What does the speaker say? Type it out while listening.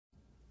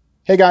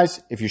Hey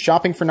guys, if you're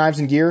shopping for knives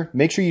and gear,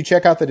 make sure you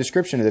check out the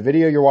description of the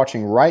video you're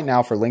watching right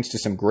now for links to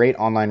some great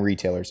online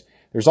retailers.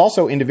 There's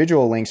also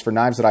individual links for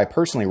knives that I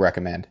personally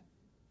recommend.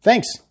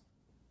 Thanks!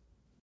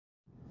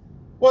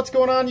 What's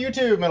going on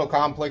YouTube? Metal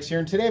Complex here,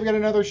 and today I've got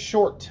another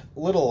short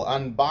little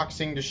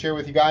unboxing to share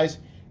with you guys.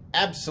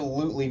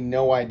 Absolutely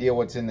no idea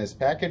what's in this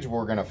package.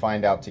 We're going to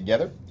find out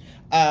together.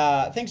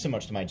 Thanks so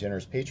much to my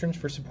generous patrons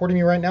for supporting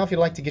me right now. If you'd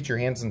like to get your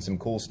hands on some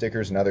cool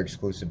stickers and other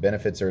exclusive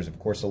benefits, there's of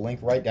course a link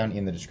right down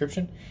in the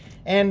description.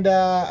 And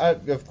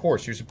of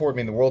course, your support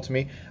means the world to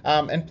me.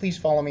 And please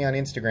follow me on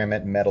Instagram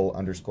at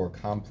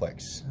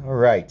metal_complex. All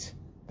right,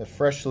 the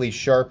freshly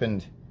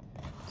sharpened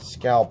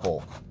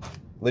scalpel.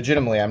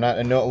 Legitimately, I'm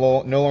not no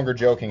longer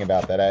joking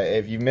about that.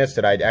 If you missed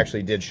it, I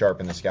actually did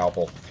sharpen the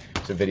scalpel.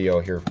 It's a video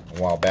here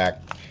a while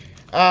back.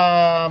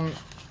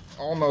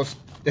 Almost.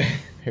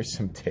 There's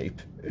some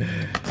tape.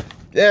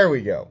 There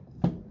we go.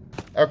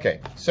 Okay,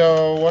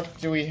 so what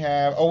do we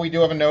have? Oh, we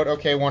do have a note.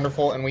 Okay,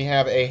 wonderful. And we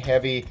have a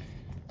heavy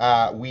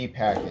wee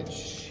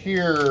package.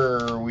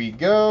 Here we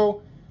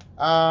go.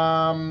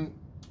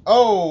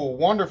 Oh,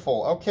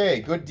 wonderful.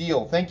 Okay, good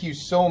deal. Thank you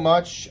so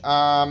much.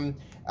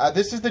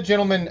 This is the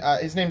gentleman.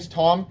 His name's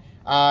Tom.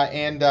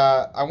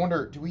 I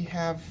wonder, do we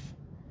have...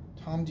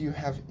 Tom, do you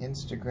have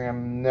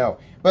Instagram? No.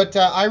 But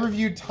I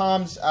reviewed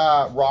Tom's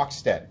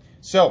Rockstead.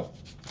 So...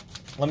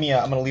 I'm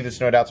going to leave this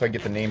note out so I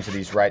get the names of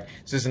these right.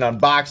 This is an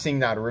unboxing,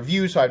 not a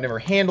review, so I've never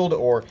handled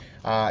or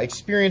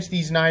experienced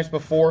these knives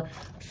before.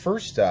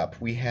 First up,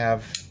 we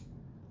have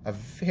a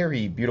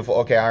very beautiful...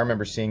 Okay, I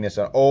remember seeing this.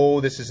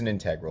 Oh, this is an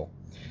integral.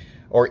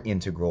 Or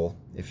integral,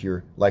 if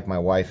you're like my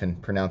wife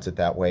and pronounce it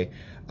that way.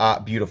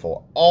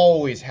 Beautiful.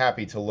 Always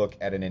happy to look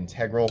at an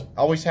integral.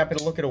 Always happy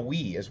to look at a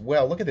wee as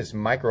well. Look at this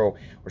micro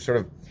or sort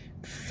of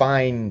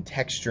fine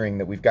texturing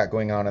that we've got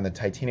going on the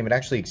titanium. It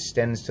actually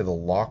extends to the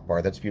lock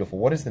bar. That's beautiful.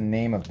 What is the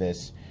name of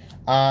this?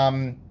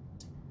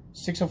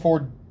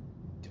 604...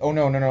 Oh,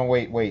 no,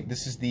 wait.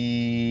 This is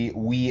the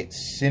Wii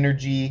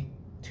Synergy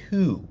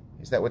 2.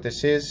 Is that what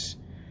this is?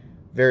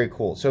 Very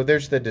cool. So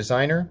there's the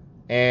designer,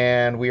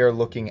 and we are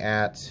looking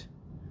at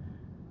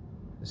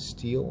the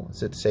steel.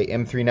 Does it say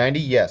M390?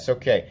 Yes,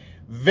 okay.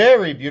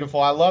 Very beautiful.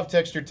 I love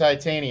textured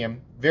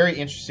titanium. Very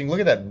interesting. Look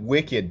at that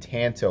wicked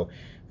tanto.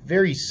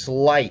 Very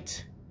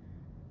slight,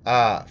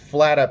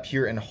 flat up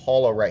here and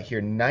hollow right here.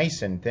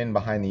 Nice and thin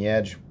behind the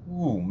edge.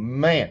 Ooh,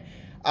 man.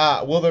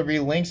 Will there be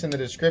links in the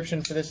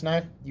description for this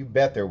knife? You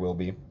bet there will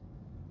be.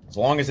 As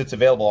long as it's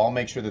available, I'll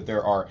make sure that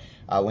there are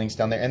links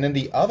down there. And then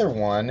the other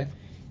one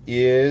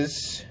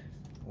is...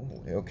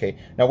 Ooh, okay.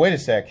 Now, wait a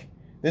sec.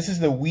 This is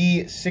the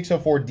Wii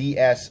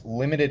 604DS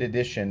limited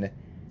edition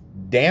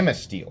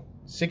Damasteel.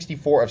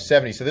 64 of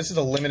 70. So this is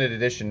a limited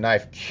edition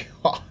knife.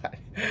 God.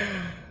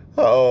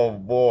 Oh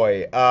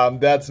boy,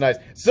 that's nice.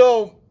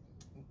 So,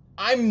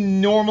 I'm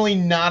normally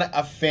not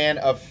a fan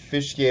of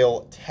fish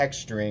scale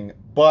texturing,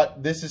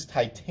 but this is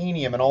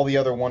titanium, and all the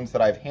other ones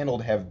that I've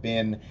handled have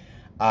been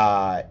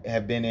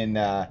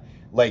in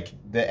like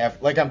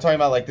I'm talking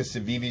about like the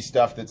Civivi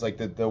stuff. That's like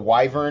the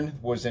Wyvern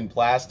was in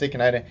plastic,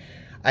 and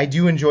I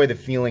do enjoy the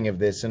feeling of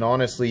this. And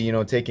honestly, you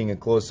know, taking a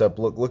close up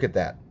look at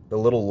that, the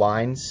little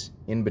lines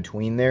in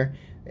between there.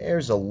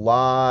 There's a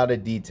lot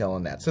of detail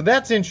in that. So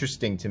that's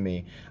interesting to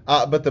me.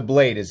 But the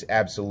blade is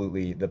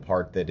absolutely the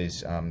part that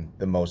is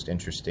the most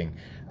interesting.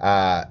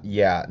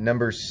 Yeah,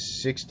 number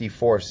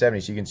 64 of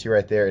 70. So you can see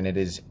right there, and it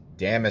is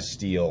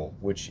Damasteel,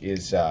 which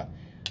is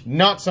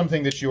not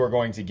something that you are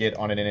going to get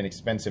on an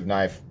inexpensive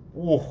knife.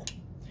 Ooh,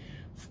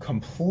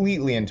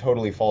 completely and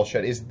totally falls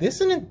shut. Is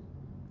this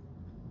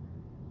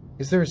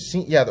Is there a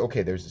seam? Yeah,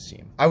 okay, there's a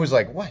seam. I was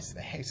like, what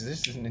the heck? Is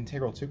this an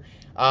integral too?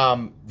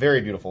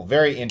 Very beautiful,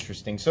 very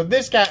interesting. So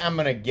this guy, I'm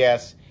going to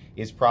guess,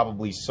 is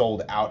probably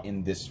sold out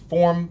in this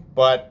form,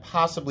 but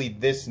possibly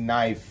this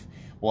knife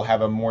will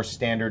have a more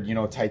standard, you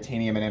know,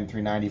 titanium and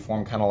M390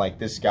 form, kind of like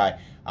this guy,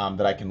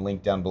 that I can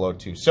link down below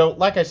too. So,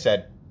 like I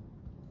said,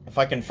 if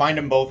I can find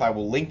them both, I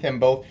will link them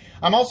both.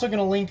 I'm also going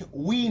to link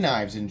Wii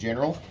knives in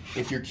general,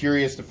 if you're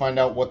curious to find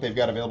out what they've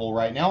got available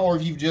right now, or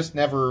if you've just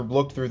never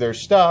looked through their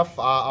stuff,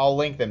 I'll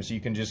link them so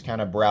you can just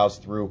kind of browse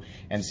through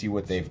and see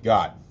what they've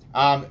got.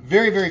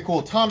 Very, very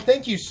cool. Tom,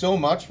 thank you so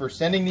much for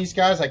sending these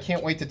guys. I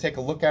can't wait to take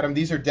a look at them.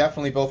 These are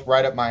definitely both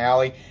right up my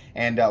alley,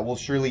 and will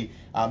surely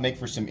make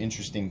for some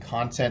interesting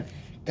content.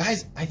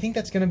 Guys, I think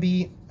that's going to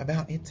be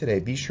about it today.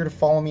 Be sure to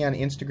follow me on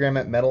Instagram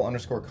at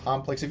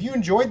metal_complex. If you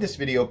enjoyed this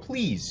video,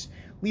 please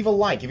leave a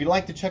like. If you'd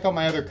like to check out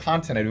my other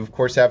content, I do, of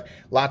course, have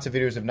lots of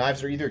videos of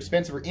knives that are either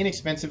expensive or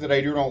inexpensive that I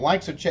do or don't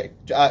like, so check,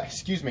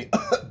 excuse me,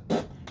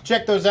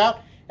 check those out.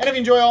 And if you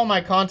enjoy all my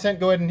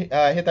content, go ahead and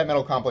hit that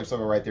Metal Complex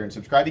logo right there and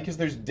subscribe, because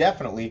there's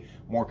definitely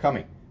more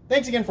coming.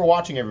 Thanks again for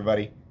watching,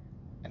 everybody,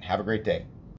 and have a great day.